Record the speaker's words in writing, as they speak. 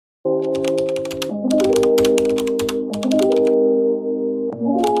Hey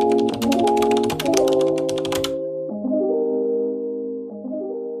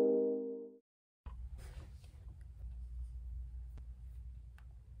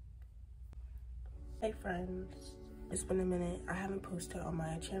friends, it's been a minute. I haven't posted on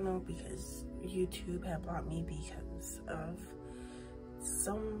my channel because YouTube had blocked me because of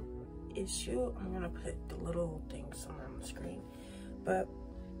some issue. I'm gonna put the little thing somewhere on the screen, but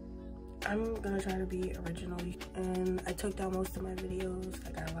I'm gonna try to be original, and I took down most of my videos.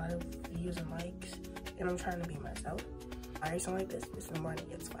 I got a lot of views and likes, and I'm trying to be myself. I already sound like this. It's in the morning,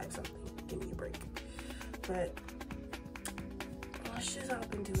 it's 5 something. Give me a break. But let's just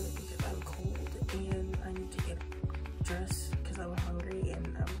hop into it because I'm cold and I need to get dressed because I'm hungry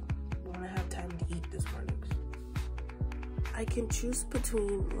and I want to have time to eat this morning. I can choose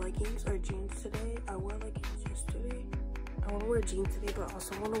between leggings or jeans today. I wore leggings yesterday. I want to wear jeans today, but I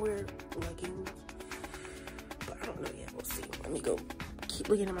also want to wear leggings. But I don't know yet. We'll see. Let me go keep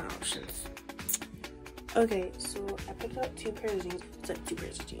looking at my options. Okay, so I picked up 2 pairs of jeans. It's like 2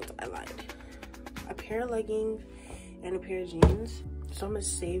 pairs of jeans. I lied. A pair of leggings and a pair of jeans. So I'm gonna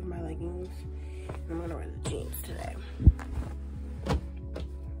save my leggings and I'm gonna wear the jeans today.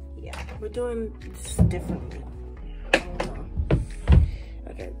 Yeah, we're doing this differently. I don't know.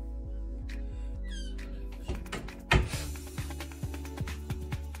 Okay.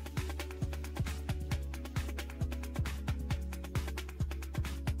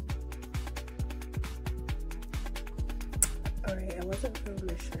 Alright, I wasn't feeling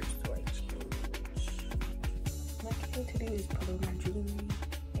the shirts, so I changed. What I came to do is put on my jewelry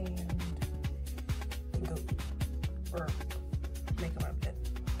and go or make up my bed.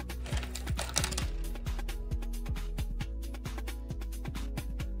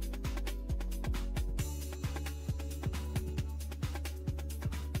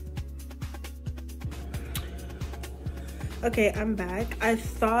 Okay, I'm back. I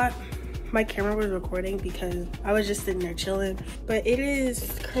thought my camera was recording because I was just sitting there chilling, but it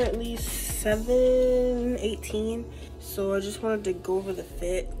is currently 7:18, so I just wanted to go over the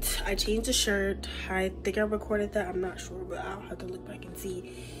fit. I changed the shirt. I think I recorded that. I'm not sure, but I'll have to look back and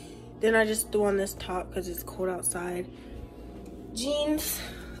see. Then I just threw on this top because it's cold outside. Jeans.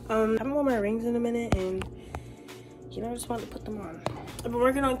 I haven't worn my rings in a minute, and you know, I just wanted to put them on. I've been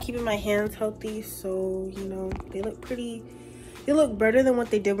working on keeping my hands healthy, so you know, they look pretty. They look better than what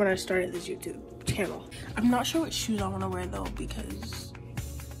they did when I started this YouTube channel. I'm not sure what shoes I want to wear though, because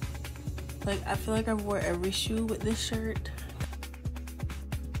like I feel like I've wore every shoe with this shirt.